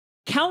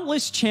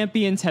Countless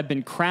champions have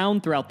been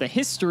crowned throughout the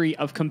history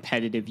of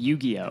competitive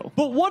Yu-Gi-Oh!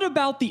 But what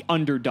about the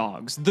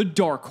underdogs, the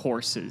dark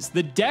horses,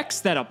 the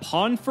decks that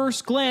upon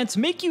first glance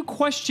make you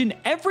question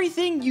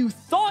everything you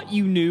thought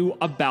you knew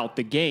about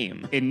the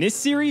game? In this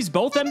series,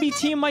 both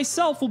MBT and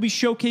myself will be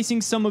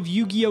showcasing some of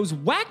Yu-Gi-Oh's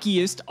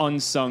wackiest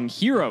unsung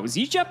heroes.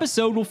 Each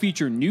episode will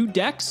feature new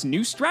decks,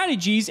 new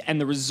strategies,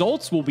 and the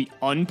results will be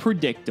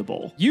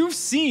unpredictable. You've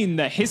seen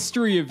the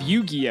history of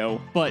Yu-Gi-Oh!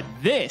 But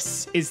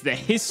this is the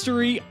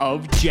history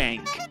of Jank.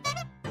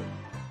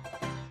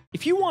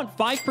 If you want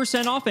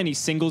 5% off any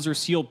singles or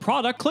sealed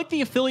product, click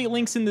the affiliate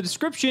links in the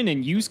description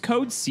and use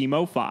code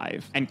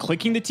Cimoooooooo5. And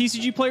clicking the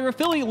TCG Player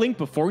affiliate link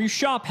before you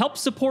shop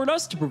helps support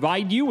us to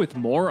provide you with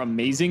more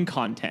amazing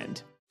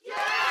content.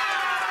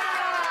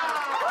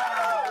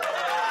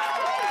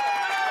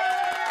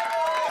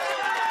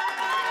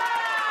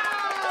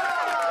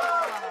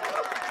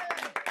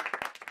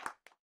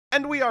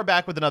 And we are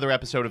back with another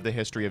episode of the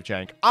History of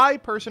Jank. I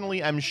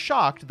personally am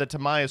shocked that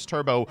Tamiya's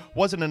Turbo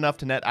wasn't enough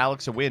to net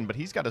Alex a win, but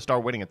he's got to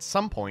start winning at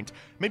some point.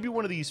 Maybe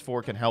one of these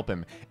four can help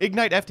him.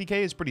 Ignite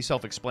FTK is pretty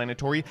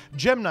self-explanatory.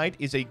 Gem Knight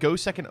is a Go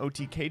Second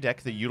OTK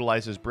deck that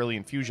utilizes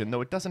Brilliant Fusion,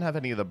 though it doesn't have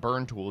any of the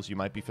burn tools you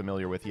might be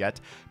familiar with yet.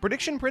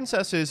 Prediction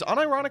Princess is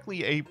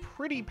unironically a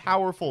pretty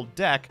powerful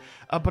deck,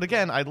 but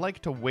again, I'd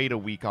like to wait a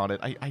week on it.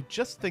 I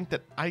just think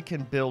that I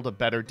can build a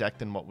better deck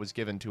than what was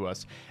given to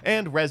us.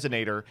 And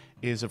Resonator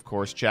is, of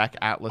course, Jack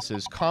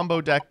Atlas's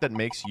combo deck that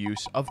makes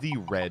use of the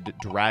red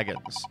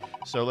dragons.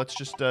 So let's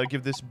just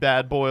give this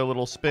bad boy a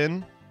little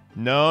spin.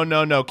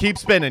 No, keep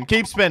spinning,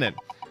 keep spinning.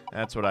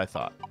 That's what I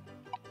thought.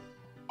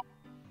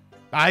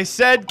 I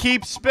said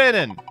keep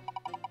spinning.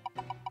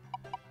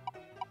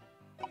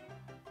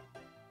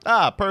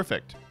 Ah,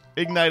 perfect.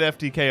 Ignite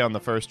FTK on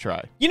the first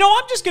try. You know,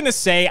 I'm just gonna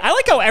say, I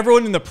like how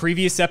everyone in the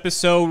previous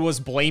episode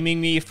was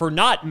blaming me for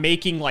not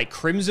making, like,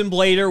 Crimson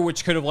Blader,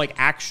 which could have, like,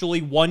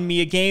 actually won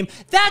me a game.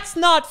 That's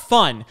not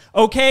fun,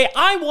 okay?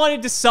 I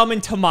wanted to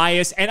summon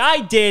Tamiya's, and I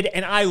did,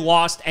 and I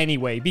lost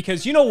anyway,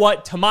 because you know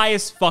what?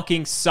 Tamiya's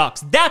fucking sucks.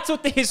 That's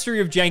what the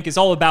history of Jank is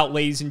all about,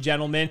 ladies and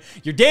gentlemen.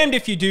 You're damned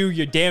if you do,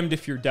 you're damned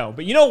if you don't.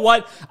 But you know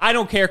what? I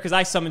don't care, because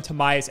I summoned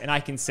Tamiya's, and I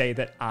can say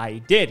that I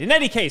did. In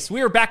any case,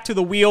 we are back to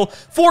the wheel.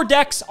 4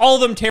 decks, all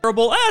of them terrible.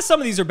 Some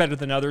of these are better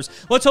than others.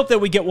 Let's hope that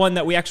we get one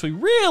that we actually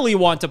really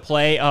want to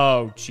play.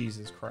 Oh,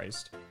 Jesus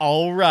Christ.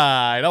 All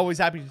right. Always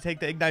happy to take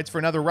the Ignites for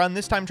another run,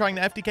 this time trying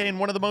the FTK in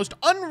one of the most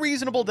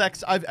unreasonable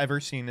decks I've ever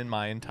seen in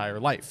my entire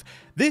life.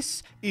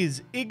 This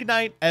is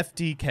Ignite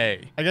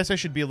FTK. I guess I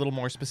should be a little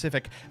more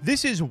specific.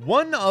 This is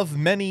one of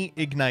many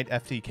Ignite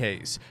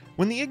FTKs.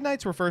 When the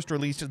Ignites were first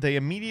released, they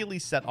immediately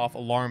set off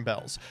alarm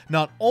bells.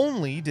 Not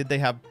only did they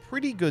have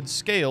pretty good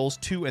scales,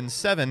 2 and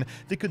 7,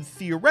 they could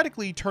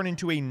theoretically turn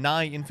into a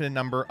nigh infinite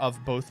number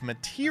of both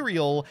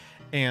material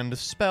and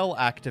spell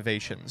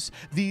activations.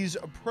 These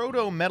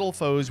proto-metal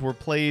foes were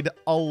played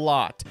a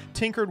lot,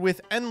 tinkered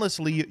with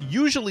endlessly,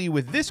 usually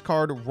with this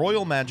card,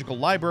 Royal Magical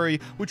Library,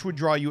 which would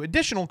draw you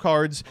additional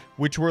cards,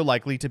 which were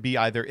likely to be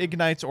either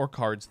Ignites or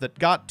cards that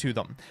got to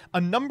them. A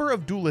number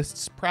of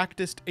duelists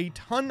practiced a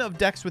ton of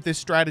decks with this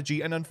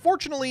strategy, and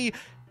unfortunately,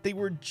 they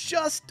were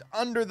just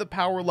under the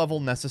power level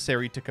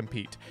necessary to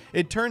compete.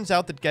 It turns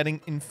out that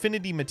getting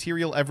infinity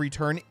material every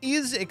turn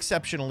is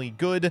exceptionally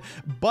good,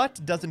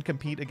 but doesn't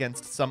compete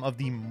against some of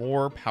the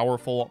more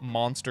powerful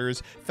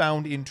monsters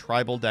found in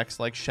tribal decks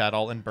like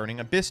Shadow and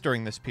Burning Abyss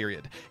during this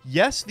period.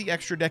 Yes, the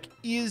extra deck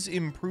is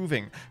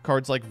improving.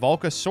 Cards like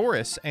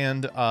Volcasaurus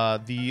and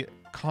the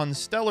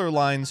Constellar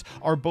lines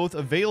are both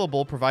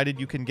available provided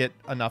you can get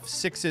enough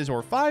 6s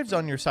or 5s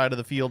on your side of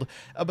the field,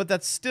 but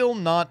that's still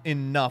not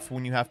enough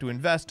when you have to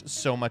invest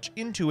so much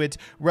into it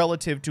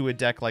relative to a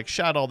deck like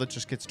Shadow that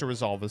just gets to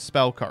resolve a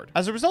spell card.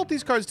 As a result,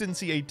 these cards didn't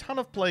see a ton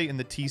of play in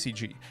the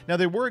TCG. Now,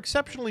 they were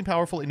exceptionally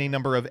powerful in a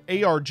number of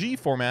ARG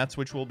formats,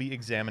 which we'll be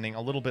examining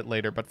a little bit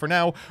later, but for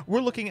now,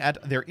 we're looking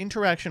at their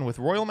interaction with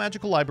Royal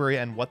Magical Library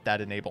and what that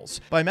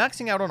enables. By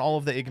maxing out on all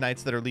of the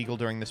Ignites that are legal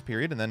during this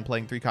period and then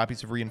playing 3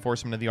 copies of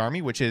Reinforcement of the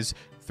Army, which is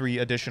 3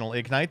 additional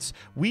Ignites,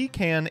 we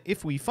can,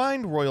 if we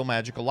find Royal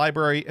Magical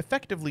Library,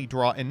 effectively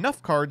draw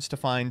enough cards to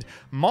find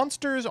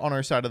monsters on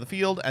our side of the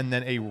field, and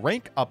then a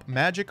rank-up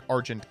Magic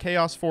Argent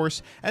Chaos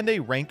Force, and a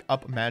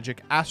rank-up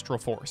Magic Astral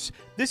Force.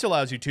 This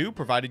allows you to,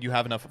 provided you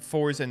have enough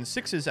 4s and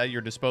 6s at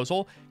your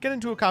disposal, get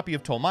into a copy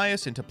of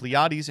Tolmaeus, into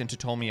Pleiades, into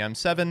Ptolemy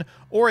M7,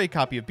 or a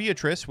copy of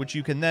Beatrice, which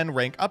you can then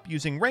rank up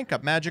using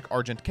rank-up Magic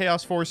Argent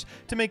Chaos Force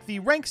to make the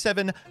rank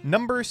 7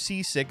 number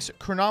C6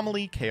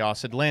 Chronomaly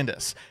Chaos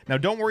Atlantis. Now,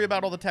 don't worry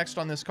about all the text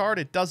on this card,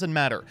 it doesn't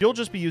matter. You'll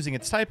just be using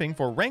its typing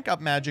for Rank Up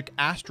Magic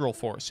Astral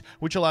Force,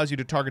 which allows you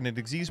to target an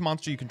Xyz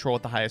monster you control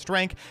at the highest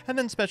rank, and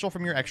then special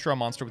from your extra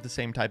monster with the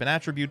same type and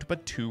attribute,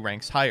 but 2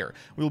 ranks higher.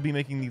 We will be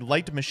making the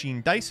Light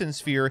Machine Dyson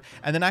Sphere,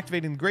 and then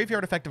activating the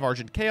Graveyard effect of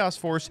Argent Chaos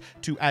Force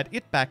to add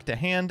it back to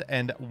hand,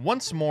 and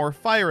once more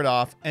fire it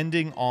off,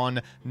 ending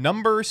on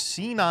number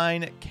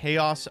C9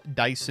 Chaos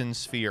Dyson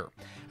Sphere.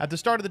 At the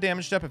start of the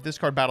damage step, if this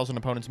card battles an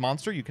opponent's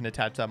monster, you can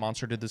attach that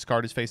monster to this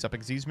card as face-up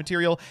Xyz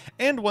material,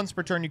 and once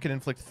per turn, you can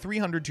inflict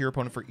 300 to your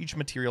opponent for each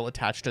material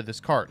attached to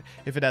this card.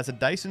 If it has a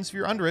Dyson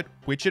Sphere under it,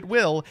 which it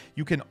will,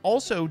 you can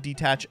also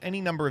detach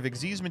any number of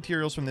Xyz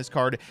materials from this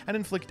card and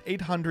inflict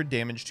 800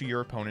 damage to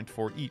your opponent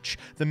for each.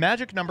 The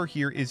magic number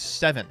here is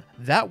 7.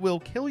 That will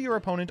kill your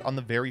opponent on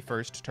the very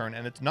first turn,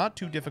 and it's not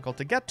too difficult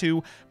to get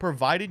to,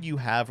 provided you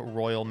have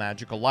Royal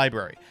Magical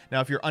Library.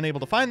 Now, if you're unable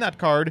to find that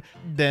card,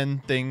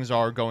 then things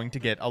are going to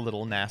get a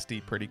little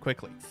nasty pretty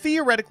quickly.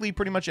 Theoretically,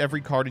 pretty much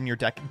every card in your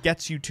deck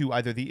gets you to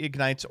either the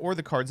Ignites or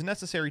the cards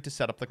necessary to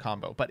set up the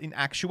combo, but in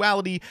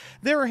actuality,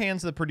 there are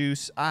hands that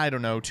produce, I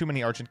don't know, too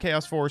many Argent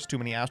Chaos Force, too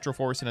many Astral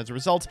Force, and as a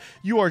result,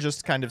 you are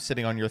just kind of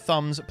sitting on your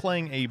thumbs,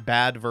 playing a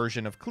bad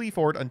version of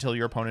Cleafort until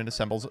your opponent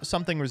assembles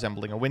something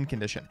resembling a win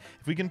condition.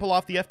 If we can pull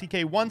off the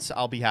FTK once,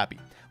 I'll be happy.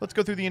 Let's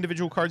go through the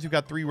individual cards. You've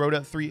got 3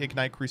 Rhoda, 3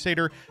 Ignite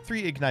Crusader,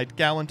 3 Ignite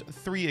Gallant,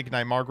 3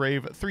 Ignite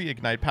Margrave, 3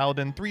 Ignite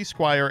Paladin, 3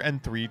 Squire,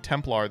 and 3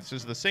 Templar. This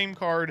is the same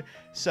card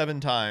 7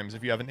 times.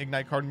 If you have an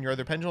Ignite card in your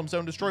other Pendulum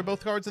Zone, destroy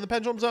both cards in the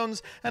Pendulum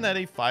Zones and add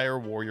a Fire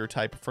Warrior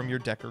type from your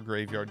deck or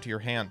graveyard to your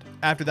hand.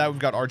 After that, we've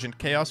got Argent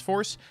Chaos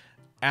Force,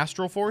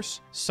 Astral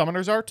Force,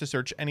 Summoner's Art to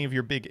search any of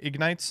your big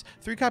Ignites,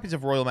 3 copies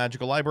of Royal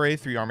Magical Library,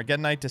 3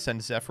 Armageddonite to send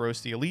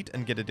Zephyros the Elite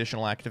and get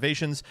additional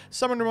activations,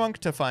 Summoner Monk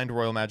to find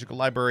Royal Magical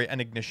Library,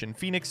 and Ignition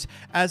Phoenix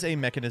as a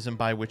mechanism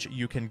by which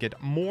you can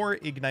get more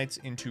Ignites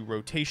into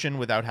rotation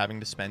without having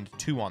to spend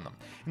 2 on them.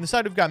 In the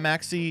side, we've got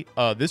Maxi,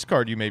 this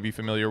card you may be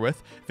familiar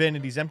with,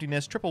 Vanity's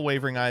Emptiness, triple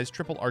Wavering Eyes,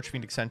 triple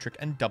Archfiend Eccentric,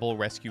 and double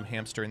Rescue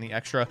Hamster in the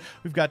extra.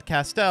 We've got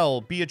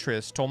Castel,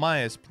 Beatrice,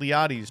 Tolmaeus,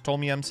 Pleiades,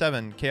 Ptolemy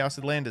M7, Chaos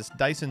Atlantis,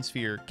 Dyson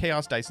Sphere,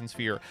 Chaos Dyson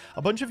Sphere,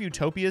 a bunch of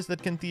Utopias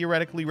that can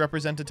theoretically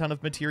represent a ton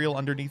of material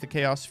underneath the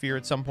Chaos Sphere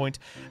at some point,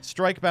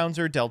 Strike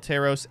Bouncer,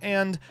 Delteros,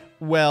 and,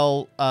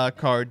 well, a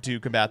card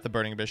to combat the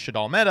Burning Abyss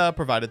Shaddoll meta,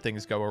 provided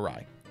things go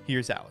awry.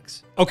 Here's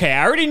Alex. Okay,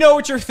 I already know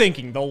what you're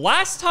thinking. The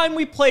last time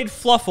we played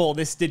Fluffle,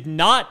 this did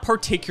not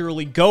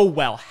particularly go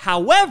well.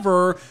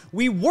 However,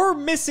 we were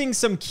missing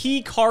some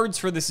key cards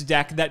for this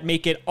deck that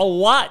make it a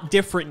lot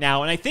different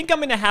now, and I think I'm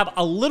going to have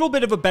a little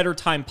bit of a better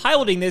time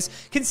piloting this,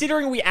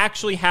 considering we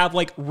actually have,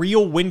 like,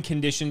 real win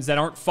conditions that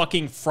aren't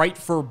fucking Fright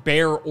for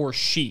Bear or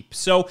Sheep.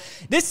 So,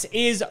 this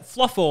is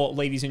Fluffle,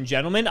 ladies and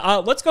gentlemen.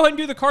 Let's go ahead and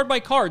do the card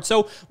by card.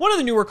 So, one of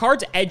the newer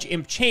cards, Edge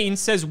Imp Chain,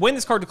 says when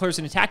this card declares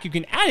an attack, you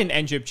can add an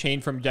Edge Imp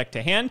Chain from deck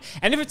to hand,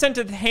 and if it's sent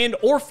to the hand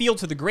or field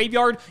to the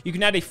graveyard, you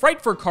can add a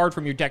Fright for card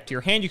from your deck to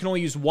your hand. You can only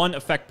use 1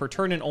 effect per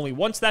turn and only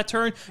once that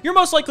turn. You're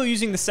most likely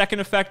using the second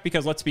effect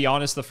because, let's be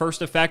honest, the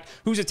first effect,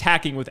 who's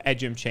attacking with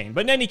Edge Imp Chain?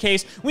 But in any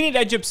case, we need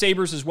Edge Imp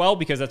Sabers as well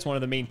because that's one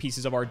of the main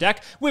pieces of our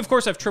deck. We, of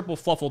course, have triple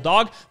Fluffle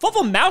Dog.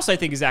 Fluffle Mouse, I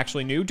think, is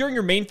actually new. During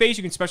your main phase,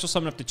 you can special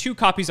summon up to 2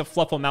 copies of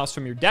Fluffle Mouse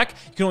from your deck.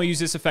 You can only use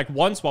this effect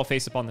once while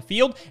face up on the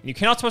field, and you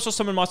cannot special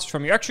summon monsters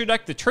from your extra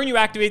deck the turn you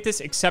activate this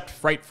except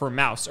Fright for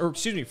Mouse, or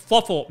excuse me,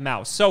 Fluffle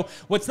Mouse. So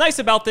what's nice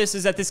about this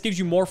is that this gives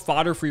you more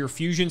fodder for your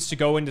fusions to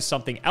go into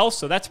something else,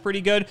 so that's pretty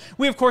good.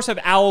 We, of course, have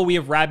Owl, we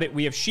have Rabbit,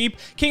 we have Sheep.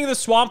 King of the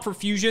Swamp for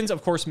fusions,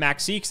 of course,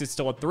 Max C, because it's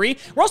still at 3.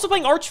 We're also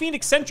playing Archfiend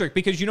Eccentric,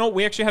 because, you know,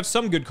 we actually have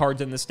some good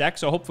cards in this deck,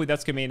 so hopefully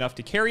that's going to be enough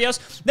to carry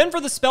us. Then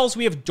for the spells,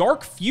 we have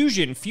Dark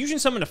Fusion. Fusion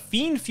summon a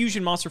Fiend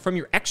Fusion monster from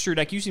your extra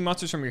deck, using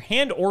monsters from your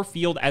hand or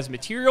field as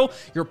material.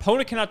 Your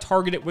opponent cannot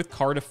target it with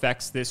card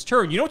effects this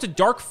turn. You know what's a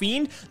Dark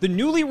Fiend? The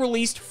newly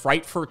released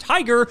Fright for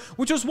Tiger,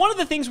 which was one of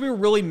the things we were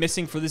really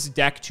missing for this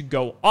deck to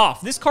go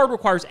off. This card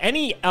requires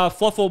any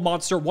Fluffle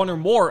monster, 1 or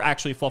more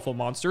actually Fluffle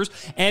monsters,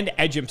 and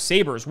Edge Imp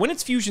Sabers. When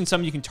it's fusion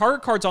summon, you can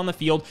target cards on the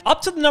field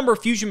up to the number of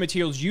fusion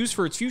materials used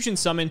for its fusion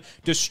summon,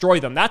 destroy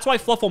them. That's why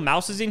Fluffle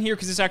Mouse is in here,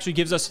 because this actually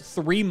gives us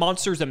 3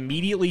 monsters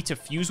immediately to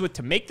fuse with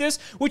to make this,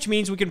 which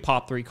means we can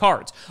pop 3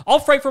 cards. All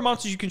Fright for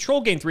monsters you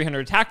control gain 300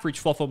 attack for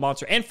each Fluffle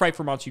monster and Fright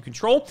for monster you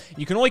control.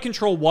 You can only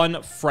control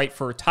 1 Fright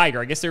for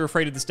Tiger. I guess they were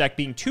afraid of this deck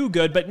being too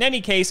good, but in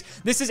any case,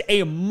 this is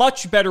a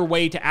much better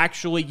way to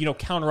actually, you know,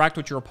 counteract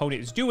what your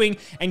opponent is doing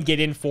and get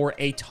in for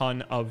a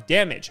ton of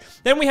damage.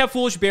 Then we have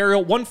Foolish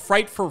Burial, 1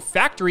 Fright for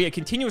Factory, a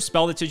continuous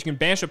spell that says you can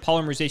banish a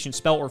polymerization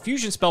spell or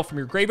fusion spell from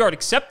your graveyard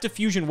except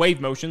Diffusion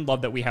Wave Motion.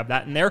 Love that we have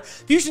that in there.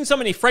 Fusion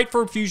summon a Fright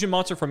for fusion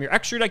monster from your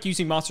extra deck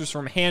using monsters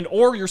from hand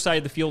or your side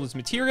of the field as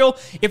material.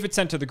 If it's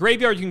sent to the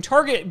graveyard, you can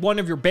target one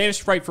of your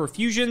banished Fright for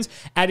fusions,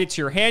 add it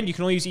to your hand. You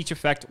can only use each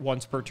effect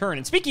once per turn.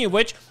 And speaking of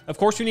which, of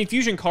course, we need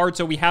fusion cards,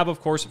 so we have,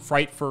 of course,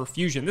 Fright for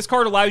Fusion. This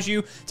card allows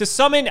you to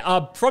summon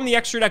from the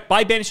extra deck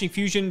by banishing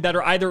fusion that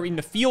are either in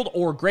the field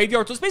or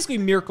graveyard. So it's basically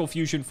Miracle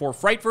Fusion for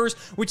Fright Furs,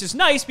 which is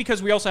nice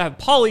because we also have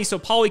Poly, so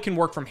Poly can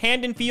work from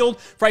hand and field.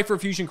 Fright for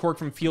Fusion can work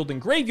from field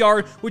and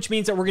graveyard, which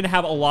means that we're going to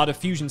have a lot of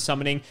fusion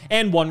summoning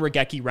and 1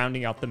 Regeki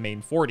rounding out the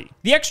main 40.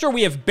 The extra,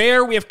 we have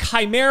Bear, we have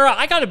Chimera.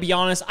 I gotta be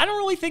honest, I don't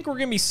really think we're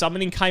going to be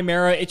summoning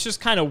Chimera. It's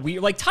just kind of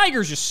weird. Like,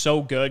 Tiger's just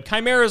so good.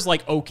 Chimera's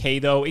like okay,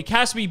 though. It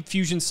has to be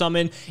fusion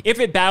summon. If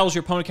it battles,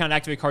 your opponent can't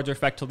activate cards or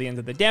effect till the end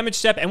of the damage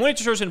step, and when it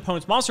destroys an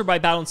opponent's monster by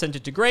battle and send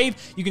it to grave,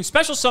 You can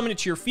special summon it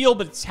to your field,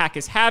 but its attack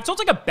is halved. So it's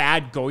like a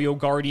bad Goyo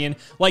Guardian.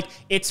 Like,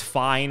 it's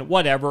fine,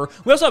 whatever.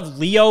 We also have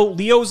Leo.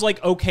 Leo's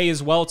like okay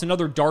as well. It's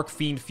another Dark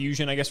Fiend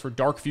fusion, I guess, for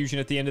Dark Fusion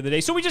at the end of the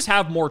day. So we just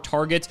have more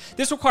targets.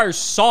 This requires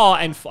Saw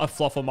and a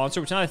Fluffle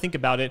monster, which now that I think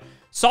about it,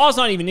 Saw's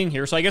not even in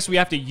here, so I guess we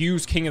have to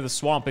use King of the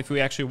Swamp if we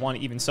actually want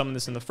to even summon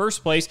this in the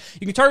first place.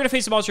 You can target a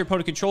face monster your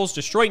opponent controls,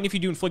 destroy it, and if you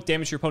do inflict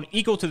damage to your opponent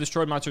equal to the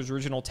destroyed monster's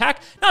original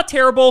attack, not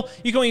terrible.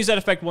 You can only use that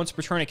effect once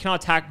per turn. It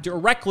cannot attack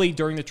directly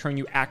during the turn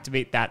you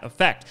activate that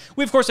effect.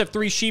 We, of course, have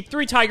 3 Sheep,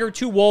 3 Tiger,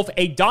 2 Wolf,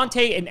 a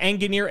Dante, an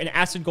Anganir, an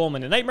Acid Golem,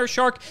 and a Nightmare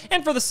Shark.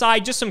 And for the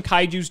side, just some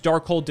Kaiju's,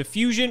 Darkhold,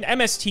 Diffusion,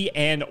 MST,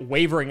 and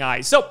Wavering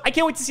Eyes. So I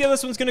can't wait to see how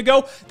this one's going to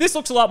go. This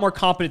looks a lot more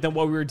competent than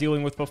what we were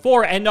dealing with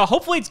before, and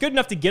hopefully it's good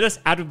enough to get us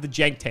out of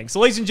the Jank tank. So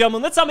ladies and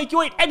gentlemen, let's not make you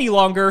wait any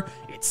longer.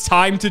 It's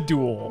time to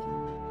duel.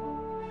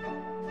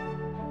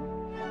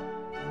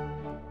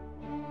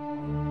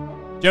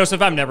 Joseph,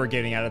 I'm never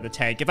getting out of the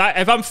tank.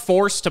 If I'm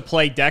forced to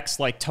play decks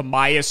like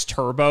Tamias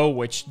Turbo,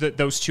 which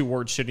those 2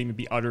 words shouldn't even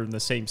be uttered in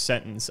the same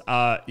sentence,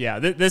 yeah,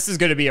 this is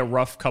going to be a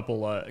rough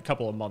couple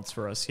of months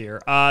for us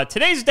here.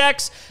 Today's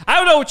decks, I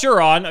don't know what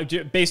you're on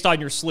based on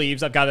your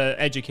sleeves. I've got an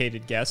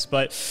educated guess,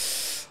 but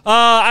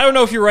I don't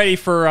know if you're ready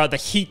for the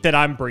heat that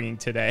I'm bringing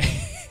today.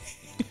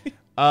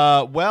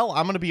 Well,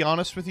 I'm going to be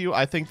honest with you.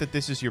 I think that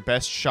this is your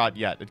best shot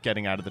yet at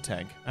getting out of the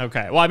tank.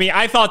 Okay. Well, I mean,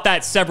 I thought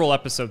that several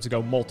episodes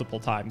ago, multiple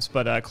times,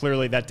 but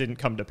clearly that didn't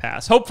come to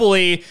pass.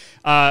 Hopefully,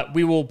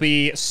 we will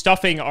be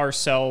stuffing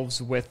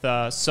ourselves with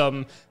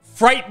some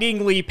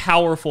frighteningly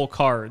powerful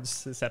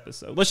cards this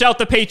episode. Let's shout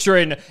the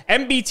patron.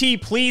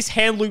 MBT, please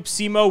hand loop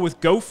Cimo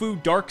with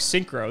GoFu Dark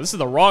Synchro. This is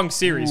the wrong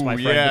series, my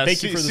friend. Yeah. But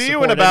thank you for the support. See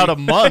you in about a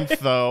month,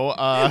 though.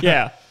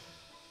 Yeah.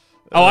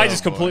 Oh, I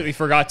just completely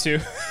forgot to.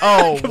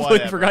 Oh,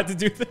 completely forgot to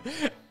do that.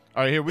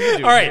 All right, here we can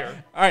do it.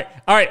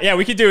 All right. Yeah,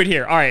 we can do it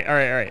here. All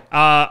right.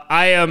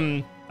 I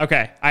am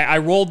okay. I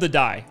rolled the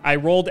die. I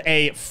rolled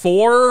a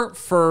 4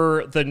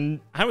 for the.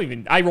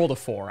 I rolled a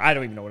 4. I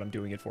don't even know what I'm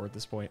doing it for at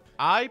this point.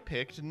 I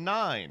picked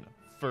 9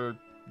 for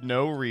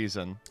no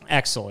reason.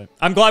 Excellent.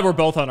 I'm glad we're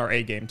both on our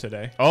A game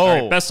today. Oh. All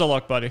right, best of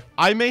luck, buddy.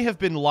 I may have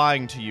been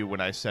lying to you when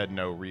I said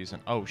no reason.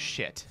 Oh,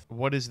 shit.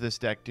 What does this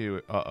deck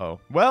do? Uh-oh.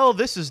 Well,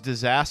 this is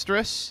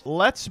disastrous.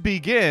 Let's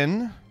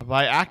begin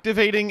by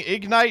activating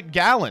Ignite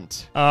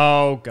Gallant.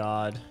 Oh,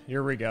 God.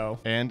 Here we go.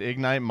 And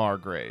Ignite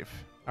Margrave.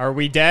 Are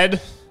we dead?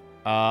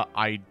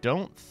 I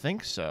don't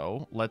think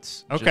so.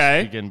 Let's just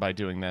begin by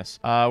doing this.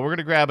 We're going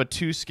to grab a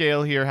 2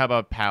 scale here. How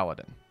about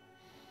Paladin?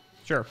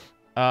 Sure.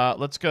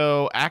 Let's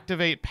go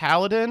activate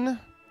Paladin,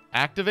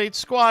 activate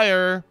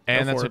Squire,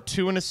 and that's a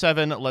 2 and a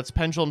 7. Let's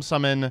Pendulum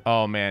Summon.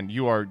 Oh man,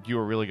 you are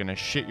really gonna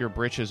shit your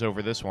britches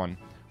over this one.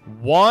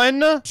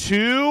 1,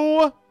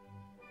 2.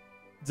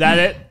 Is that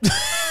it?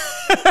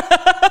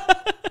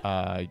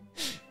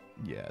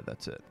 Yeah,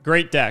 that's it.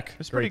 Great deck.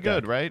 It's pretty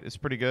good, right? It's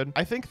pretty good.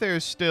 I think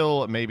there's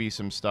still maybe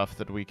some stuff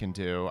that we can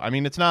do. I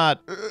mean, it's not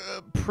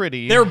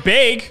pretty. They're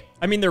big.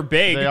 I mean, they're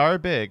big. They are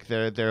big.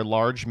 They're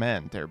large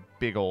men. They're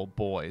big old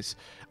boys.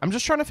 I'm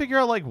just trying to figure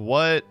out like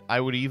what I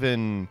would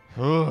even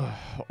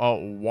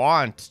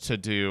want to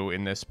do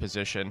in this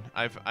position.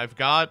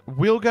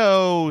 We'll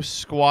go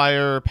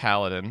Squire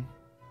Paladin.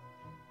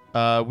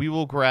 We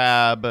will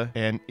grab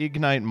an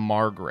Ignite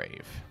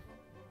Margrave.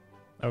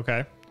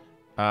 Okay.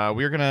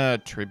 We're gonna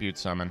Tribute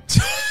Summon.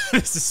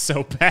 This is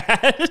so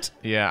bad.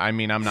 Yeah, I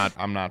mean, I'm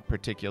not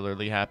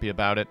particularly happy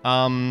about it. Who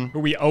are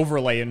we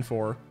overlaying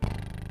for?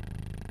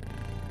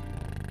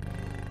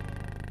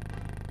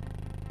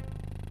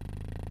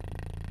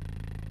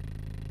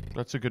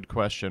 That's a good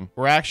question.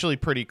 We're actually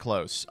pretty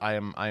close. I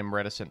am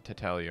reticent to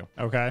tell you.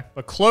 Okay.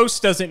 But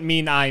close doesn't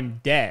mean I'm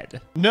dead.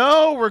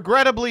 No,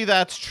 regrettably,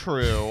 that's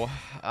true.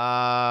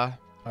 All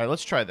right,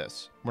 let's try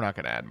this. We're not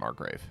going to add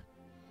Margrave.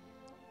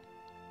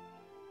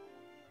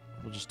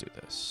 We'll just do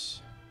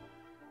this.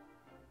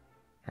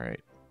 All right.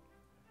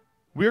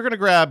 We're going to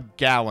grab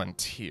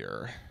Gallant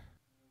here.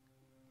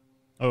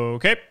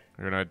 Okay.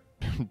 We're going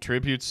to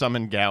Tribute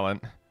Summon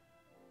Gallant.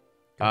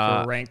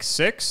 Go for rank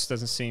 6.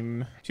 Doesn't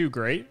seem too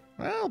great.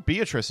 Well,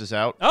 Beatrice is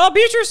out. Oh,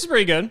 Beatrice is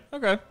pretty good.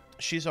 Okay.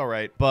 She's all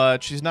right,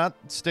 but she's not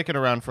sticking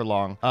around for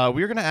long.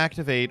 We're going to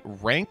activate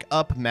Rank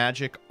Up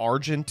Magic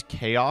Argent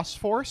Chaos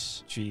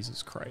Force.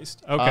 Jesus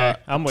Christ. Okay,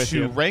 I'm with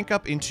you. To rank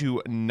up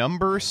into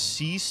number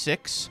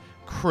C6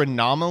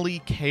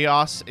 Chronomaly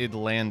Chaos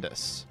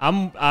Atlantis.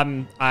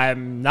 I'm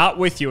not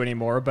with you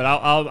anymore, but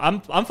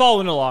I'm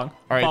following along.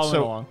 All right,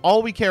 so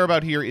all we care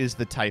about here is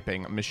the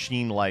typing,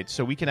 Machine Light,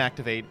 so we can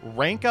activate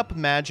Rank Up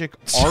Magic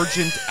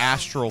Argent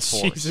Astral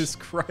Force. Jesus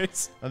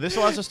Christ. Now, this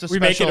allows us to we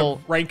make it a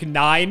rank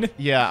 9?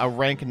 Yeah, a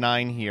rank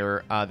 9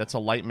 here. That's a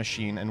light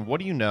machine, and what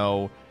do you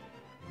know?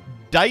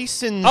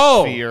 Dyson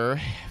Sphere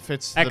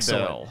fits the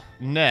bill.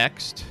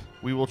 Next,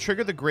 We will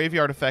trigger the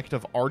graveyard effect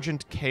of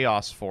Argent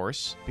Chaos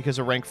Force because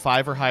a rank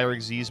 5 or higher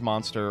Xyz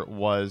monster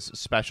was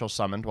special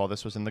summoned while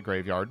this was in the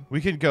graveyard.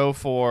 We could go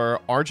for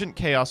Argent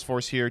Chaos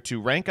Force here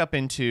to rank up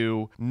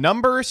into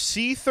number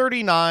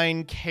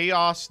C39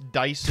 Chaos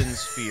Dyson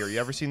Sphere.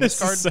 You ever seen this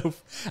card?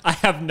 I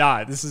have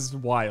not. This is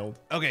wild.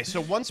 Okay,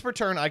 so once per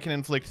turn, I can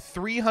inflict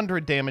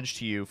 300 damage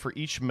to you for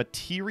each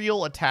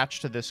material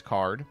attached to this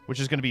card, which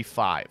is going to be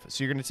 5.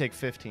 So you're going to take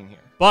 15 here.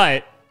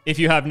 But if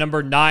you have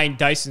number 9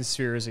 Dyson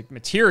Sphere as a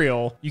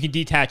material, you can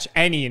detach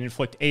any and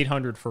inflict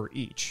 800 for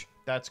each.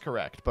 That's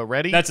correct. But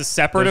ready? That's a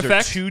separate Those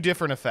effect? Are 2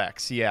 different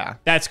effects, yeah.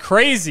 That's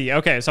crazy.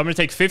 Okay, so I'm going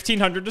to take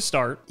 1,500 to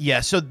start. Yeah,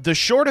 so the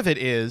short of it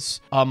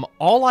is,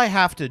 all I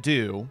have to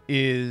do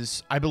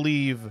is, I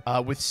believe,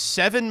 with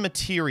 7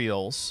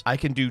 materials, I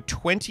can do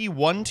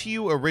 21 to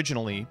you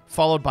originally,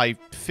 followed by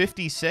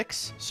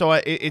 56. So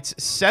it's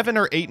 7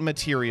 or 8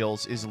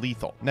 materials is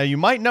lethal. Now, you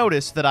might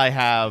notice that I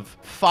have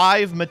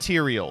 5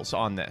 materials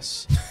on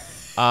this.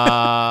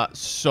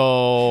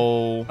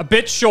 So a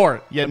bit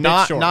short. Yeah,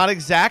 not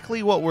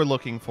exactly what we're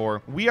looking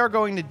for. We are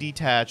going to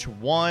detach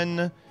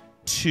 1,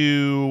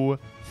 2,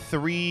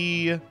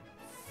 3,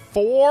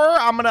 4.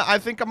 I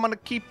think I'm gonna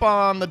keep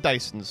on the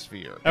Dyson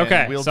Sphere.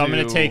 Okay, so I'm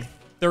gonna take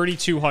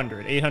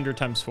 3,200, 800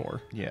 times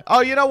 4. Yeah.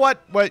 Oh, you know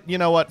what? You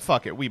know what?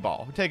 Fuck it. We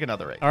ball. Take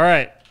another 8. All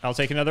right, I'll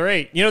take another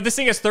 8. You know, this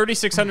thing has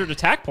 3,600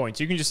 attack points.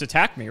 You can just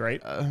attack me,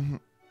 right?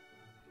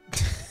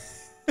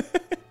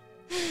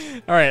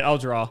 All right, I'll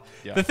draw.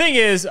 Yeah. The thing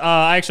is,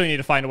 I actually need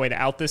to find a way to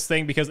out this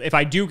thing because if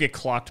I do get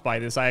clocked by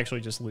this, I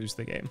actually just lose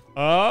the game.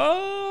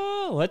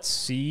 Let's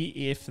see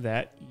if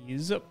that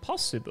is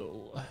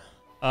possible.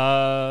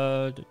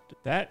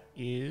 That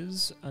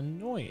is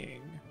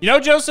annoying. You know,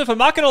 Joseph, I'm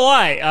not going to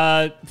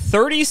lie.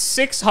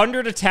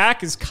 3,600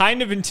 attack is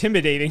kind of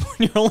intimidating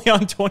when you're only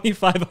on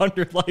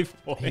 2,500 life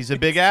points. He's a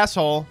big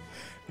asshole.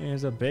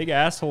 He's a big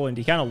asshole, and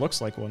he kind of looks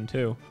like one,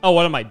 too. Oh,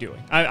 what am I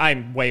doing?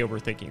 I'm way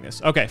overthinking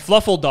this. Okay,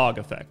 Fluffle Dog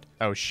effect.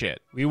 Oh,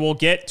 shit. We will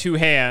get to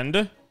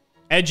hand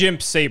Edge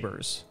Imp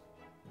Sabers.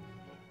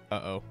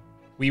 Uh-oh.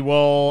 We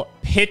will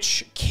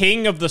pitch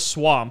King of the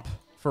Swamp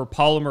for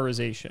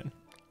polymerization.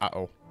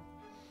 Uh-oh.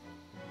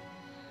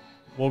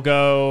 We'll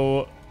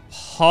go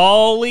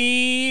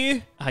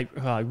Poly...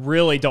 I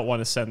really don't want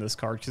to send this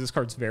card, because this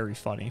card's very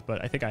funny,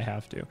 but I think I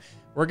have to.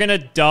 We're going to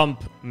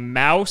dump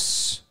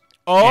Mouse...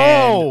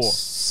 Oh!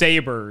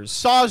 Sabers.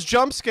 Saw's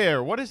jump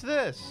scare. What is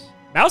this?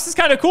 Mouse is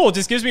kind of cool. It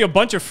just gives me a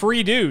bunch of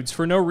free dudes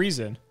for no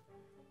reason.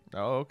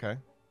 Oh, okay.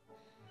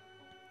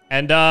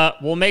 And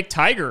we'll make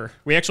Tiger.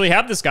 We actually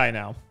have this guy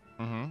now.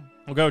 Mm-hmm.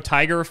 We'll go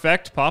Tiger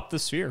effect, pop the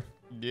sphere.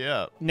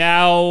 Yeah.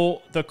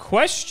 Now, the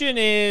question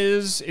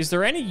is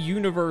there any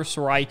universe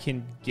where I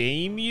can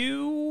game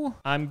you?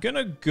 I'm going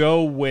to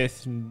go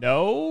with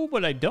no,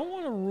 but I don't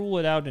want to rule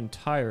it out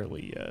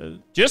entirely yet.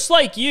 Just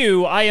like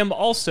you, I am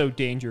also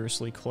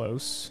dangerously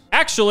close.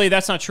 Actually,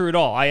 that's not true at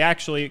all. I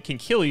actually can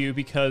kill you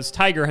because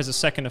Tiger has a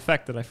second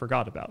effect that I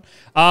forgot about.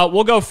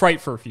 We'll go Fright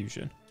for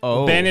Fusion. Oh.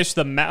 We'll banish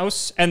the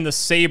Mouse and the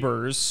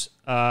Sabers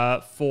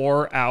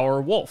for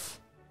our Wolf.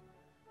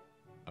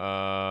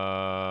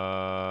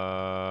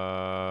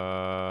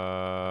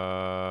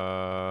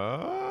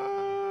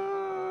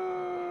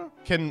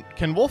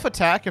 Can Wolf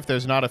attack if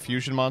there's not a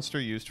fusion monster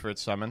used for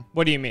its summon?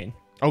 What do you mean?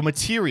 Oh,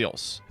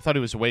 materials. I thought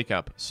it was Wake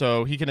Up.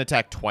 So he can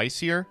attack twice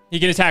here?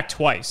 He can attack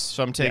twice.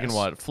 So I'm taking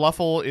what?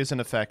 Fluffle isn't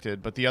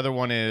affected, but the other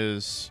one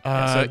is...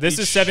 so this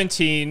is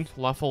 17.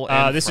 Fluffle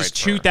and this is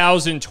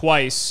 2,000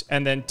 twice,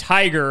 and then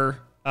Tiger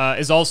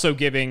is also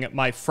giving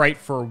my Fright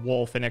for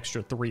Wolf an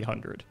extra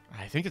 300.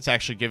 I think it's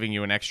actually giving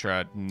you an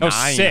extra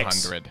 900. Oh,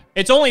 6.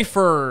 It's only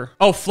for...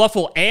 Oh,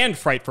 Fluffle and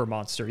Fright for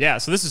Monster. Yeah,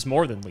 so this is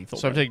more than lethal.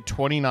 So I'm taking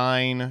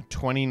 29,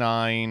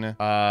 29,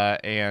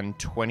 and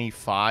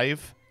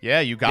 25. Yeah,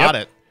 you got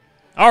it.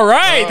 All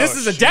right, this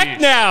is a deck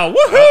now.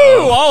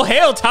 Woohoo! All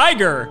hail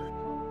Tiger.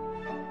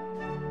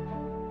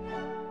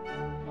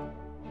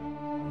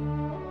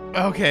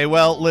 Okay,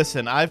 well,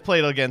 listen, I've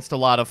played against a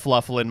lot of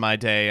Fluffle in my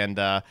day, and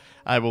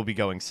I will be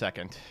going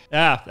second.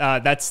 Yeah,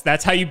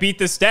 that's how you beat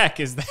this deck,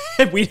 is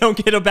that we don't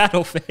get a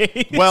battle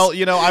phase. Well,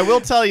 you know, I will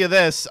tell you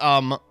this.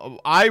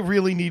 I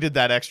really needed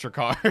that extra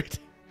card.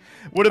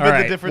 Would have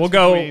been the difference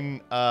between,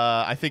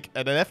 I think,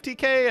 an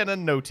FTK and a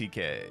no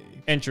TK.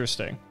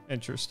 Interesting.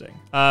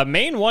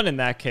 Main one in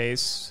that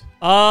case.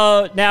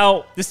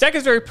 Now, this deck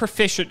is very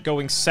proficient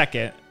going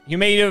second. You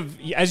may have,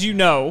 as you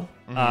know,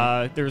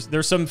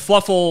 there's some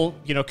Fluffle,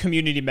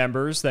 community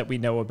members that we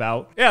know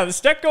about. Yeah, this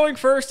deck going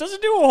first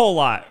doesn't do a whole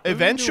lot.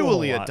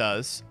 Eventually it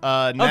does.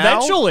 Now,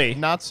 eventually.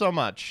 Not so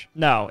much.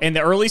 No, in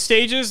the early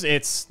stages,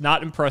 it's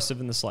not impressive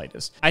in the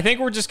slightest. I think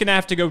we're just going to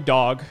have to go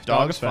dog.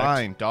 Dog's effect.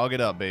 fine. Dog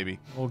it up, baby.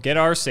 We'll get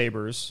our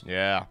Sabers.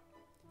 Yeah.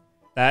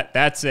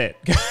 That's it.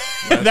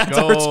 That's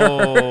our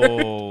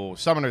turn.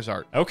 Summoner's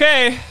Art.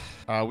 Okay.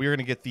 We're going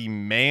to get the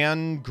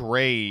Man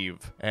Grave.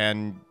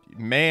 And,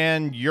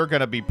 man, you're going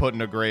to be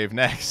putting a grave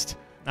next.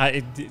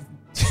 It's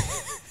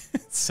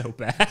so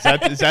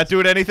bad. Is that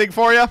doing anything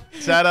for you?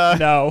 Is that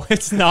No,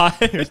 it's not.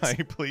 You're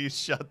like, please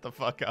shut the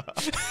fuck up.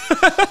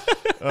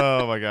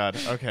 Oh my god.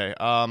 Okay.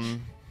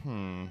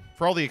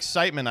 For all the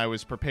excitement I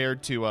was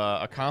prepared to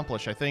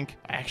accomplish, I think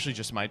I actually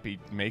just might be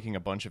making a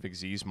bunch of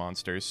Xyz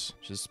monsters,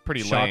 which is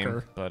pretty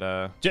lame.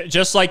 But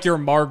just like your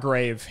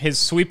Margrave, his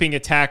sweeping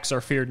attacks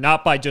are feared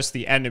not by just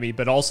the enemy,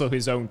 but also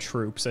his own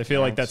troops. I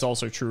feel like that's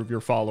also true of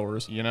your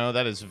followers. You know,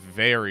 that is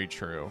very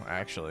true,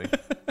 actually.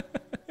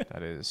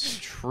 That is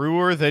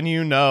truer than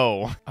you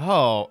know.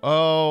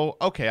 Oh,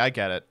 okay, I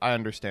get it. I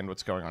understand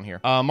what's going on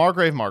here.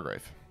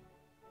 Margrave.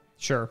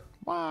 Sure.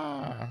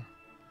 Wow.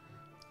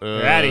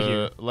 We're out of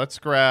here. Let's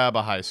grab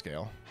a high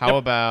scale. How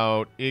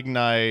about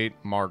Ignite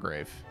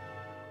Margrave?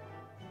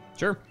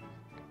 Sure.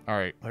 All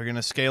right, we're going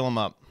to scale them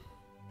up.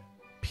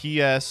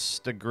 PS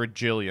the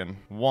Gradillion.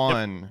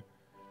 1,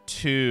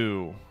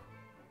 2.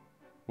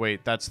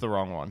 Wait, that's the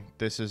wrong one.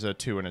 This is a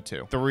 2 and a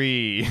 2.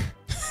 3.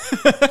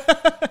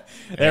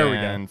 There we go.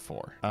 And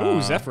 4. Ooh,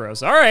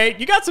 Zephyros. All right,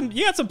 you got some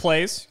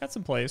plays. I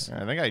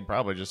think I'd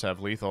probably just have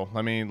lethal.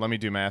 Let me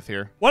do math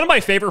here. One of my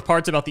favorite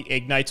parts about the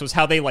Ignites was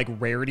how they like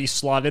rarity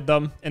slotted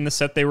them in the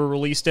set they were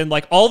released in.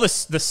 Like all the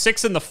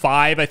 6 and the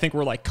 5, I think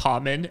were like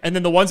common, and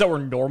then the ones that were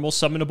normal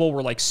summonable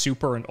were like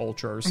super and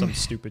ultra or some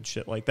stupid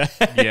shit like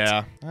that.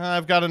 Yeah,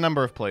 I've got a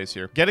number of plays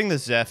here. Getting the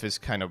Zeph is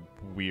kind of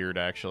weird,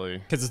 actually.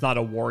 Because it's not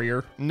a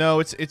warrior. No,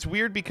 it's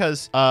weird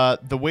because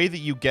the way that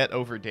you get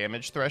over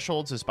damage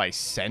thresholds is by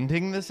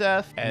sending the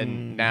Zeph,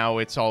 and now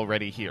it's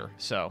already here.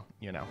 So,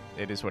 you know,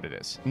 it is what it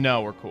is.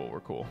 No, we're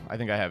cool. I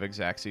think I have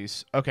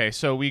Xaxes. Okay,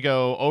 so we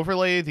go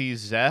overlay the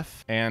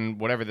Zeph and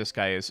whatever this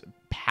guy is,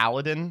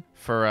 Paladin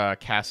for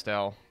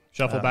Castell.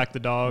 Shuffle back the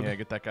dog. Yeah,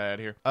 get that guy out of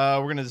here.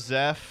 We're going to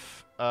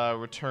Zeph,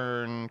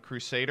 return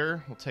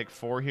Crusader. We'll take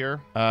 4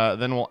 here.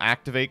 Then we'll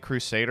activate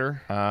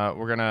Crusader.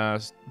 We're going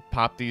to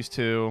pop these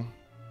 2.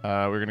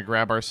 We're going to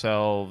grab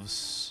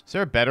ourselves... Is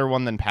there a better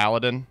one than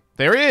Paladin?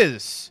 There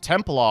is!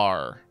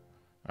 Templar.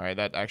 All right,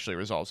 that actually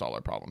resolves all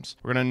our problems.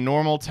 We're going to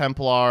normal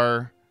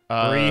Templar...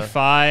 3,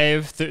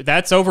 5...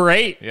 that's over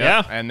 8. Yep,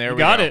 yeah, and there we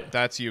got go. It.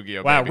 That's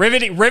Yu-Gi-Oh! Wow,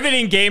 baby.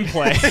 riveting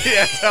gameplay.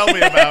 Yeah, tell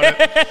me about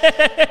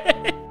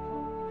it.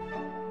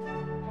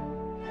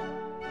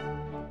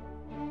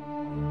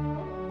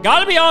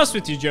 Gotta be honest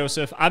with you,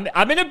 Joseph.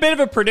 I'm in a bit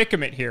of a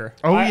predicament here.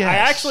 Oh, yes. yes. I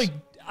actually...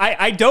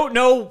 I don't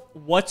know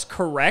what's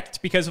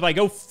correct, because if I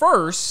go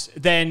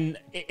first, then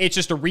it's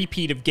just a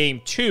repeat of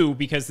game 2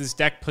 because this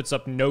deck puts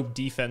up no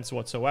defense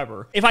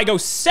whatsoever. If I go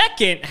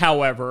second,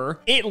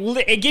 however,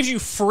 it gives you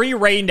free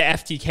reign to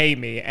FTK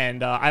me,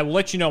 and I will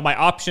let you know my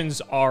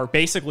options are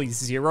basically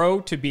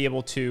 0 to be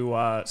able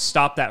to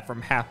stop that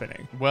from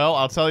happening. Well,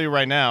 I'll tell you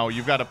right now,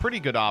 you've got a pretty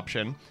good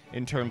option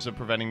in terms of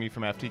preventing me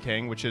from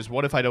FTKing, which is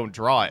what if I don't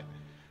draw it?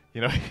 You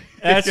know,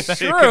 that's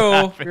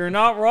true. You're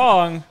not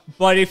wrong.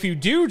 But if you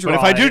do draw, but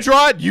if I do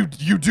draw it, you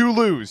do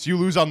lose. You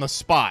lose on the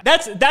spot.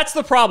 That's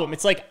the problem.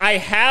 It's like I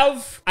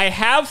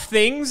have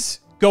things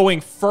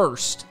going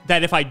first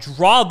that if I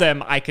draw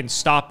them, I can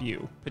stop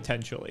you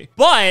potentially.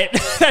 But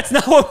that's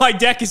not what my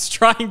deck is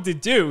trying to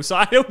do. So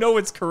I don't know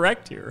what's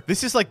correct here.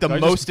 This is like the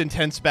most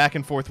intense back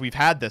and forth we've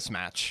had this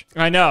match.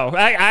 I know.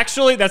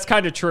 Actually, that's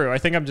kind of true. I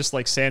think I'm just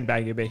like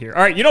sandbagging a bit here.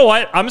 All right, you know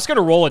what? I'm just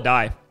gonna roll a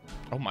die.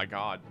 Oh my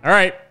god. All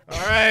right. All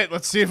right,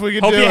 let's see if we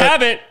can hope do it. Hope you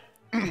have it.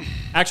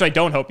 Actually, I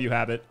don't hope you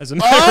have it. As a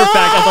matter of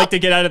fact, I'd like to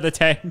get out of the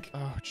tank.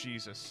 Oh,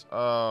 Jesus.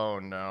 Oh,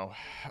 no.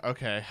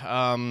 Okay.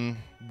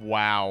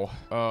 Wow.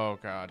 Oh,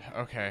 God.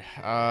 Okay.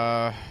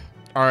 All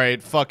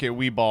right, fuck it.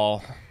 We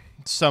ball.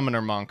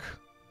 Summoner Monk.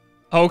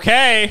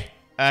 Okay.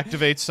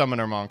 Activate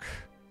Summoner Monk.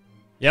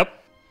 Yep.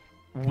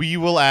 We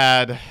will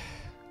add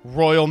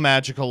Royal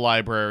Magical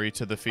Library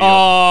to the field.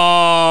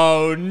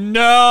 Oh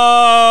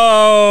no!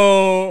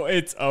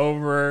 It's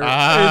over.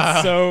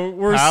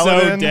 We're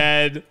Paladin, so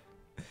dead.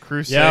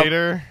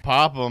 Crusader, yep.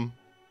 Pop them.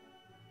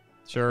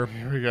 Sure.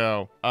 Here we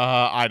go.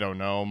 I don't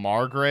know.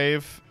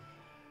 Margrave.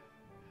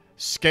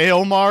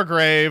 Scale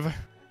Margrave.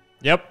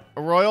 Yep.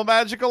 A Royal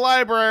Magical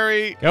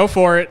Library. Go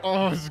for it.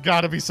 Oh, it's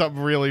got to be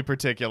something really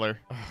particular.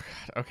 Oh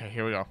God. Okay,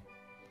 here we go.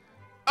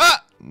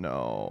 Ah!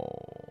 No.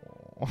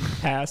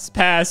 Pass,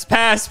 please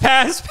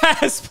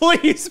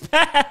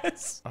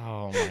pass.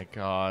 Oh my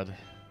god.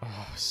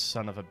 Oh,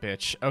 son of a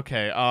bitch.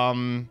 Okay,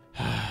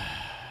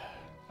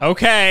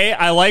 okay,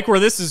 I like where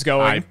this is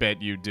going. I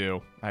bet you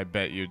do.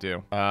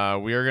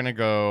 We are gonna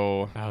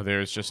go... Oh,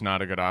 there's just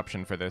not a good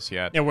option for this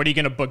yet. Yeah, what are you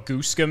gonna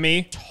Baguska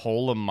me?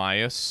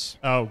 Ptolemaeus.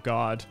 Oh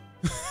god.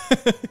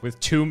 With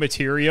 2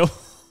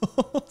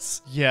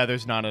 materials. Yeah,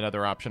 there's not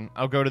another option.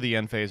 I'll go to the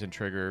end phase and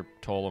trigger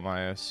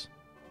Ptolemaeus.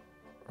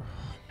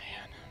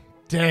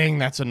 Dang,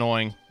 that's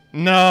annoying.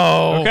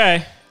 No.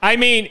 Okay. I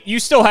mean, you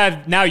still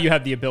have... Now you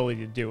have the ability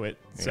to do it.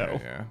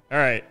 So. Yeah. All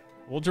right.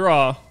 We'll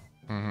draw.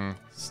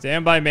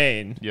 Stand by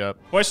main. Yep.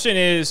 Question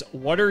is,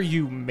 what are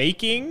you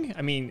making?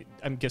 I mean,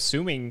 I'm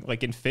assuming,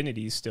 like,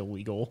 Infinity is still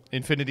legal.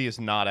 Infinity is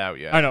not out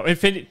yet. I know.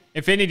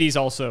 Infinity is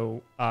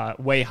also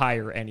way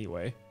higher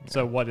anyway. Yeah.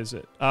 So what is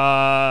it?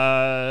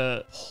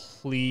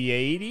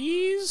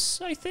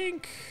 Pleiades, I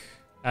think?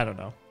 I don't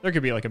know. There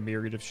could be like a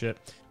myriad of shit.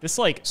 This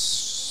like,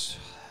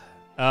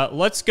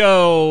 let's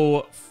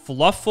go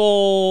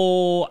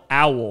Fluffle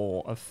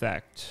Owl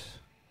effect.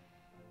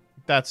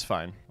 That's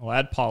fine. I'll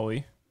add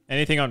Poly.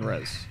 Anything on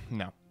res?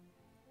 No.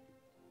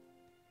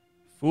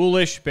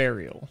 Foolish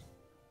Burial.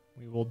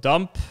 We will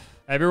dump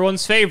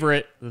everyone's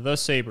favorite, the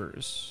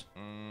Sabers.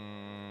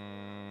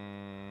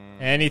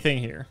 Anything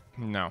here?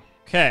 No.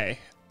 Okay.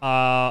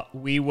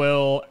 We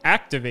will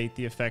activate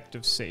the effect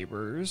of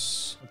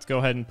Sabers. Let's go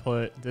ahead and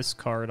put this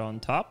card on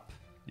top.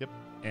 Yep.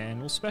 And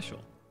we'll special.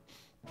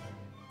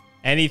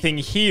 Anything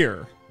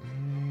here?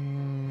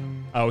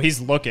 Oh, he's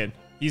looking.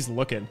 He's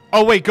looking.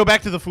 Oh, wait. Go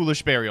back to the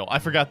Foolish Burial. I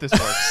forgot this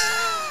works.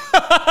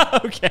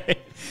 Okay.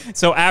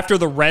 So after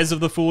the res of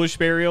the Foolish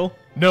Burial?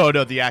 No,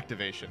 the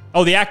activation.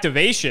 Oh, the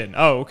activation.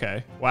 Oh,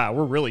 okay. Wow,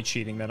 we're really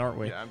cheating then, aren't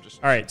we? Yeah, I'm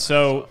just... All right,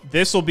 so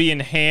this will be in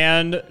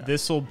hand. Yeah.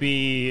 This will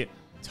be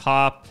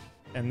top.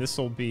 And this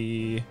will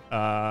be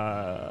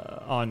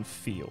on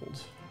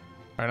field.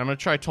 All right, I'm going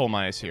to try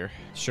Tolmais here.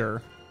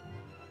 Sure.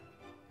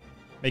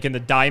 Making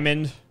the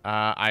diamond.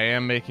 I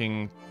am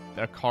making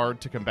a card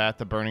to combat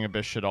the Burning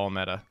Abyss Shaddoll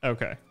meta.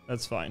 Okay,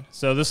 that's fine.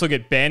 So this will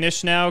get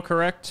banished now,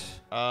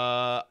 correct?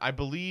 I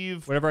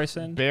believe... Whatever I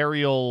send?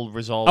 Burial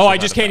resolves... Oh, I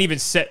just can't even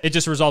set... It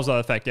just resolves that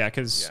effect, yeah,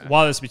 because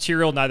while this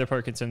material, neither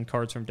player can send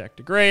cards from deck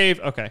to grave.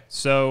 Okay,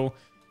 so...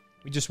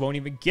 We just won't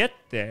even get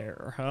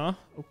there, huh?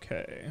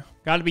 Okay.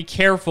 Gotta be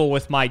careful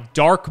with my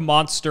Dark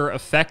Monster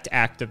effect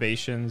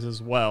activations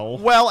as well.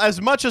 Well,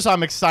 as much as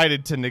I'm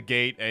excited to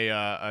negate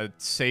a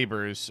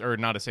Sabers, or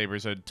not a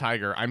Sabers, a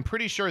Tiger, I'm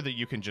pretty sure that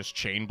you can just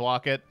chain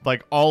block it.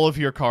 Like, all of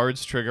your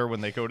cards trigger when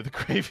they go to the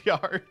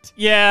graveyard.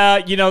 Yeah,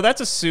 you know,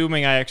 that's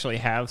assuming I actually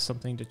have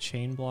something to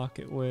chain block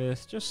it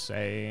with. Just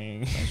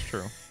saying. That's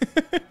true.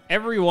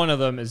 Every one of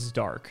them is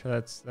dark.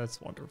 That's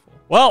wonderful.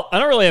 Well, I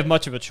don't really have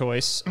much of a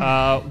choice.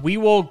 We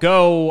will go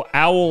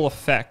Owl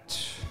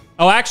effect.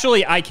 Oh,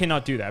 actually, I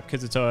cannot do that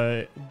because it's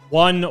a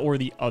one or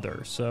the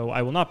other, so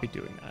I will not be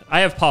doing that.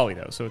 I have Poly,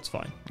 though, so it's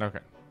fine. Okay.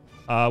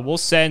 We'll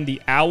send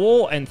the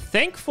Owl, and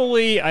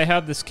thankfully, I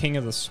have this King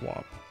of the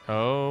Swamp.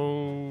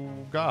 Oh,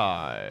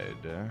 God.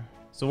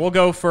 So we'll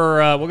go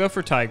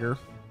for Tiger.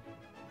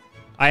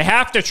 I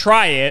have to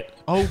try it.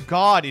 Oh,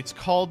 God, it's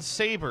called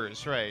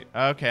Sabers, right.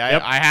 Okay,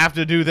 yep. I have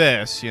to do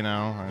this, you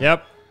know.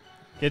 Yep.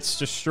 Gets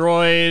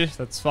destroyed.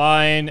 That's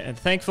fine. And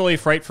thankfully,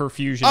 Fright for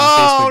Fusion is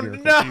basically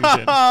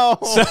no!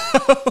 Fusion.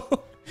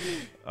 So...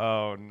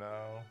 Oh, no.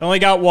 Only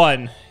got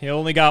one. You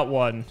only got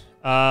one.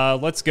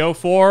 Let's go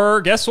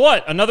for, guess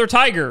what? Another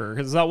Tiger,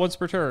 because it's not once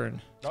per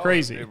turn. It's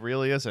crazy. It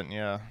really isn't,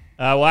 yeah.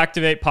 We'll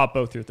activate, pop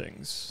both your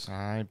things.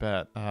 I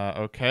bet.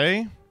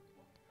 Okay.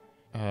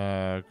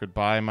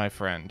 Goodbye, my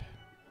friend.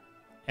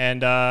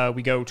 And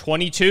we go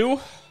 22.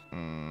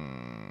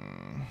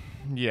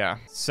 Yeah.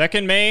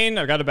 Second main,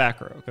 I got a back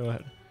row. Go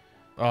ahead.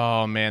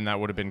 Oh, man, that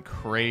would have been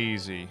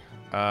crazy.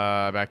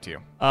 Back to you.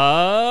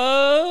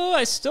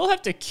 I still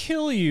have to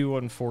kill you,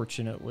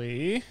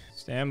 unfortunately.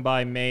 Stand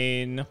by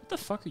main. What the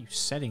fuck are you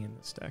setting in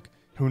this deck?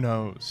 Who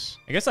knows?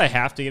 I guess I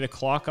have to get a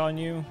clock on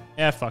you.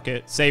 Yeah, fuck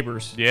it.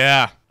 Sabers.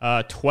 Yeah.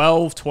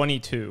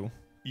 12-22.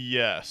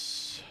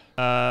 Yes.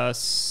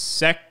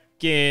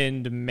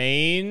 Second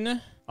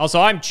main. Also,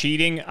 I'm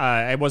cheating.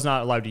 I was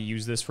not allowed to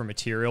use this for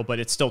material, but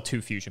it's still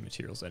 2 fusion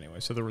materials anyway,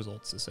 so the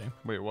result's the same.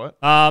 Wait, what?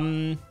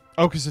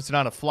 Oh, because it's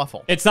not a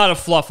Fluffle. It's not a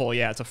Fluffle.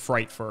 Yeah, it's a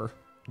Fright Fur.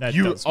 That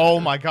oh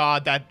my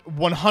God, that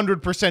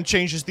 100%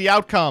 changes the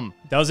outcome.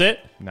 Does it?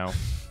 No.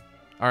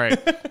 All right,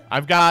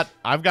 I've got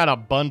a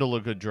bundle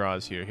of good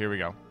draws here. Here we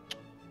go.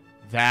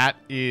 That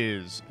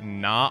is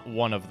not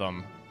one of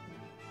them.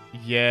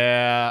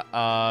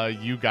 Yeah,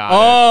 you got it.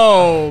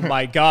 Oh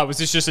my God, was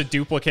this just a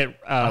duplicate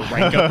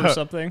rank up or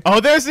something? Oh,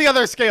 there's the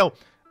other scale.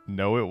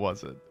 No, it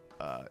wasn't.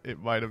 It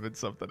might have been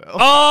something else.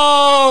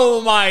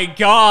 Oh my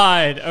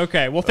God.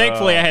 Okay, well,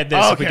 thankfully I had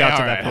this if we got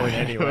to that point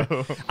anyway.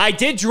 I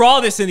did draw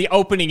this in the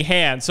opening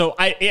hand, so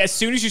as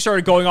soon as you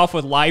started going off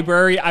with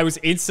library, I was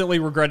instantly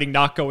regretting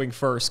not going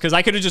first, because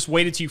I could have just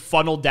waited till you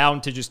funneled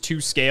down to just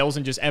 2 scales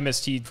and just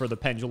MST'd for the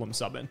pendulum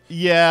summon.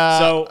 Yeah.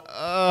 So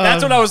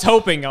that's what I was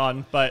hoping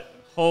on, but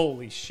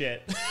holy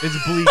shit.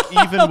 It's bleak.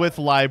 Even with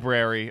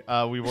library,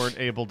 we weren't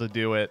able to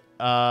do it.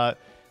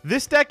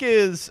 This deck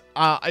is,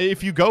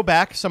 if you go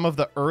back, some of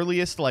the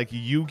earliest, like,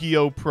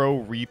 Yu-Gi-Oh!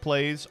 Pro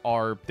replays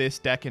are this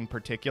deck in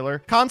particular.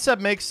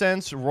 Concept makes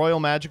sense.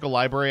 Royal Magical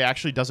Library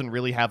actually doesn't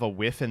really have a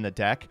whiff in the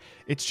deck.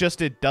 It's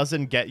just it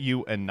doesn't get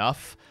you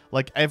enough.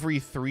 Like,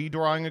 every 3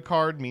 drawing a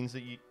card means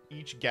that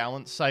each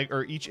Gallant cycle,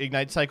 or each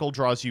Ignite cycle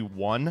draws you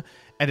 1,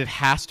 and it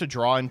has to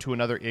draw into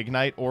another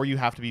Ignite, or you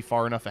have to be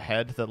far enough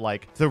ahead that,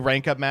 like, the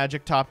rank up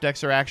Magic top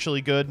decks are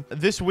actually good.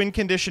 This win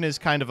condition is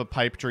kind of a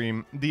pipe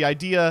dream. The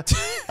idea,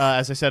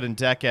 as I said in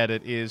deck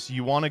edit, is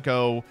you want to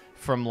go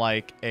from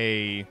like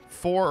a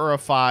 4 or a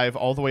 5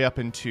 all the way up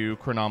into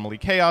Chronomaly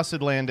Chaos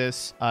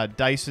Atlantis,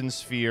 Dyson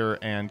Sphere,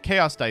 and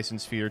Chaos Dyson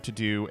Sphere to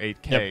do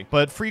 8K. Yep.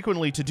 But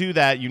frequently to do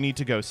that, you need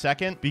to go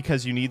second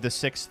because you need the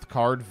 6th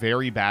card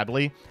very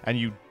badly, and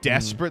you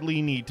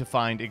desperately need to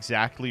find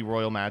exactly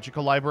Royal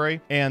Magical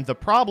Library. And the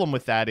problem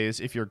with that is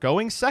if you're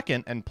going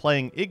second and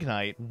playing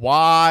Ignite,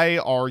 why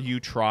are you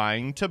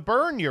trying to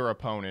burn your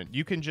opponent?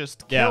 You can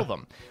just kill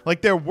them.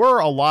 Like, there were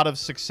a lot of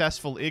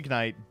successful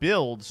Ignite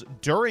builds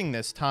during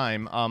this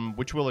time,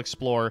 which we'll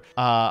explore,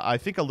 I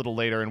think, a little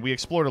later, and we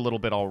explored a little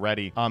bit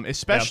already,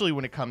 especially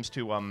when it comes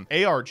to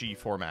ARG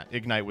format.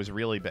 Ignite was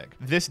really big.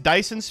 This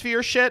Dyson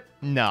Sphere shit,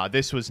 no,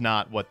 this was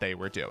not what they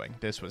were doing.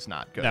 This was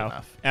not good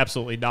enough.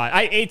 Absolutely not.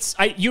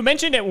 You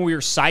mentioned it when we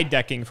were side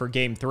decking for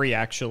game 3,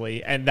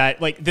 actually, and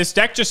that, like, this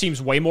deck just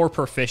seems way more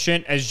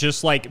proficient as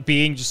just, like,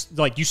 being just,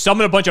 like, you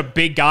summon a bunch of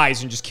big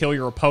guys and just kill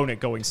your opponent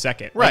going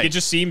second. Right. Like, it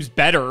just seems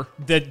better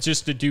than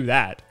just to do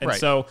that. And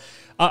so...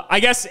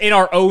 I guess in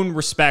our own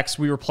respects,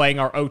 we were playing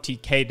our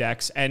OTK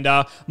decks, and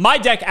my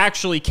deck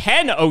actually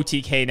can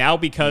OTK now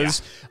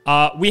because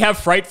we have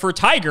Fright for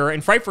Tiger,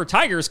 and Fright for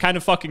Tiger is kind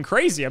of fucking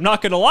crazy. I'm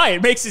not going to lie.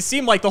 It makes it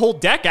seem like the whole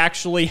deck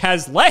actually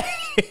has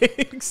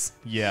legs.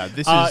 Yeah,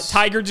 this is...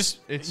 Tiger just...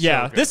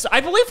 So this, I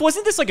believe,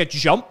 wasn't this like a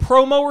jump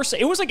promo or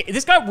something? It was like,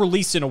 this got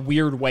released in a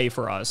weird way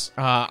for us.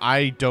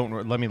 I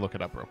don't... Let me look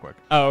it up real quick.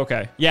 Oh,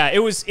 okay. Yeah, it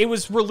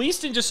was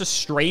released in just a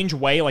strange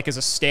way, like as a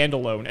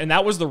standalone, and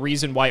that was the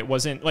reason why it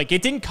wasn't... Like,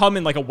 it didn't come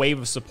in like a wave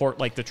of support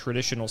like the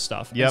traditional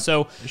stuff. Yep. And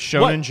so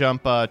Shonen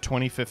Jump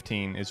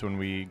 2015 is when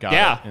we got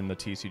it in the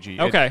TCG.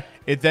 Okay.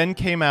 It then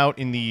came out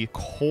in the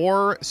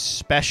Core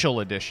Special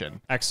Edition.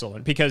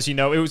 Excellent, because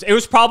it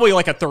was probably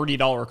like a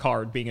 $30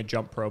 card being a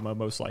Jump promo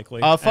most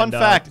likely. Fun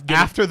fact: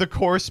 after the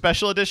Core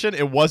Special Edition,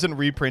 it wasn't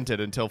reprinted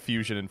until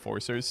Fusion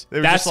Enforcers.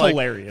 That's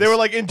hilarious. They were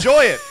like,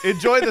 enjoy it,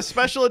 enjoy the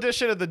Special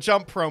Edition of the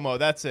Jump promo.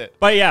 That's it.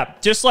 But yeah,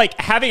 just like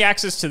having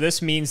access to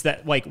this means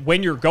that like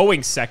when you're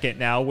going second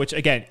now, which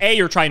again,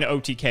 you're trying to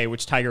OTK,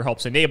 which Tiger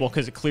helps enable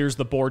because it clears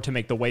the board to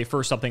make the way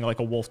for something like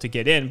a Wolf to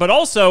get in. But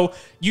also,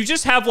 you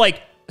just have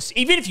like,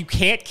 even if you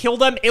can't kill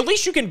them, at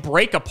least you can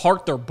break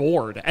apart their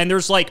board. And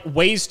there's like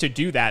ways to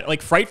do that.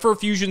 Like Fright for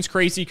Fusion's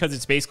crazy because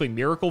it's basically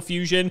Miracle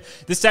Fusion.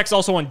 This deck's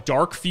also on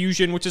Dark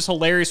Fusion, which is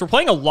hilarious. We're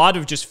playing a lot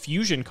of just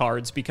fusion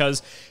cards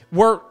because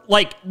we're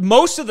like,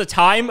 most of the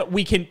time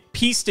we can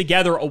piece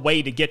together a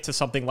way to get to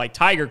something like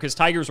Tiger because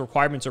Tiger's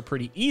requirements are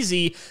pretty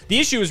easy. The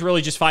issue is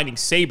really just finding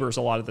Sabers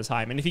a lot of the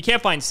time. And if you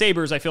can't find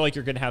Sabers, I feel like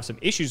you're going to have some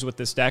issues with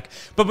this deck.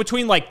 But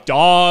between like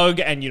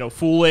Dog and,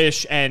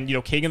 Foolish and,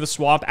 King of the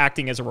Swamp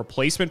acting as a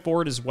replacement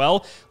for it as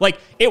well, like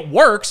it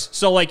works.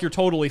 So like you're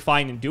totally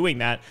fine in doing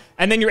that.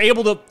 And then you're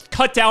able to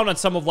cut down on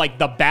some of like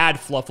the bad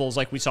fluffles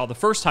like we saw the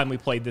first time we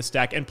played this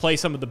deck and play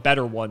some of the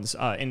better ones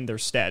in their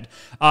stead.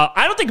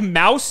 I don't think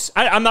Mouse,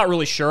 I'm not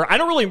really sure. I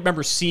don't really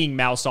remember seeing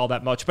Mouse all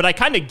that much, but I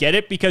kind of get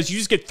it because you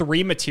just get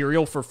 3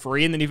 material for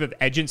free, and then if you have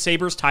Edgent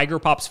Sabers, Tiger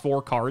pops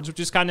 4 cards, which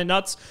is kind of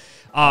nuts.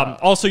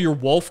 Also, your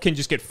Wolf can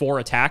just get 4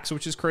 attacks,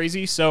 which is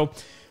crazy. So,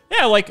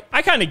 yeah, like,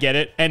 I kind of get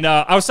it. And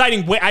I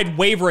had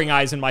Wavering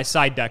Eyes in my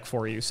side deck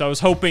for you, so I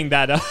was hoping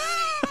that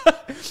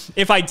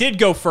if I did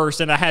go first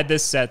and I had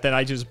this set, then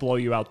I just blow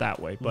you out that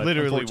way. But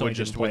literally would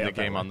just win the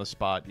game on the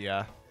spot,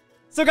 yeah.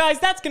 So guys,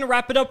 that's going to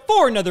wrap it up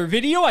for another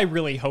video. I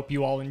really hope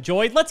you all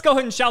enjoyed. Let's go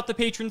ahead and shout the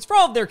patrons for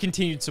all of their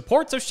continued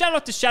support. So shout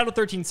out to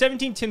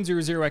Shadow1317,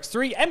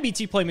 Tim00x3,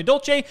 MBT Play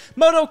Medolce,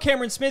 Moto,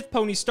 Cameron Smith,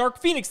 Pony Stark,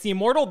 Phoenix the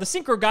Immortal, The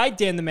Synchro Guy,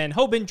 Dan the Man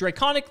Hoban,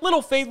 Draconic,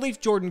 Little Fadeleaf,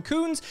 Jordan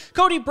Coons,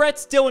 Cody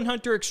Bretts, Dylan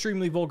Hunter,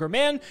 Extremely Vulgar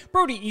Man,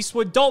 Brody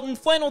Eastwood, Dalton,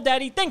 Flannel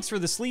Daddy, Thanks for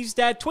the Sleeves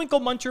Dad,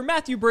 Twinkle Muncher,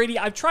 Matthew Brady.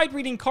 I've tried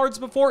reading cards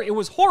before. It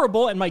was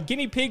horrible, and my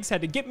guinea pigs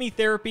had to get me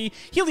therapy.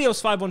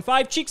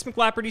 Helios515, Cheeks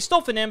McLapperty,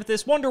 Stolfin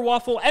Amethyst, Wonder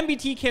Waffle,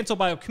 MBT, Cancel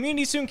Bio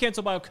Community soon,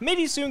 Cancel Bio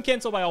Committee soon,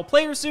 Cancel Bio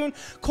Player soon,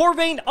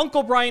 Corvain,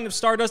 Uncle Brian of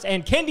Stardust,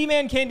 and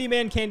Candyman.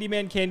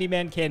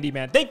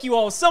 Thank you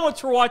all so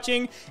much for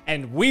watching,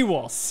 and we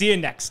will see you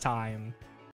next time.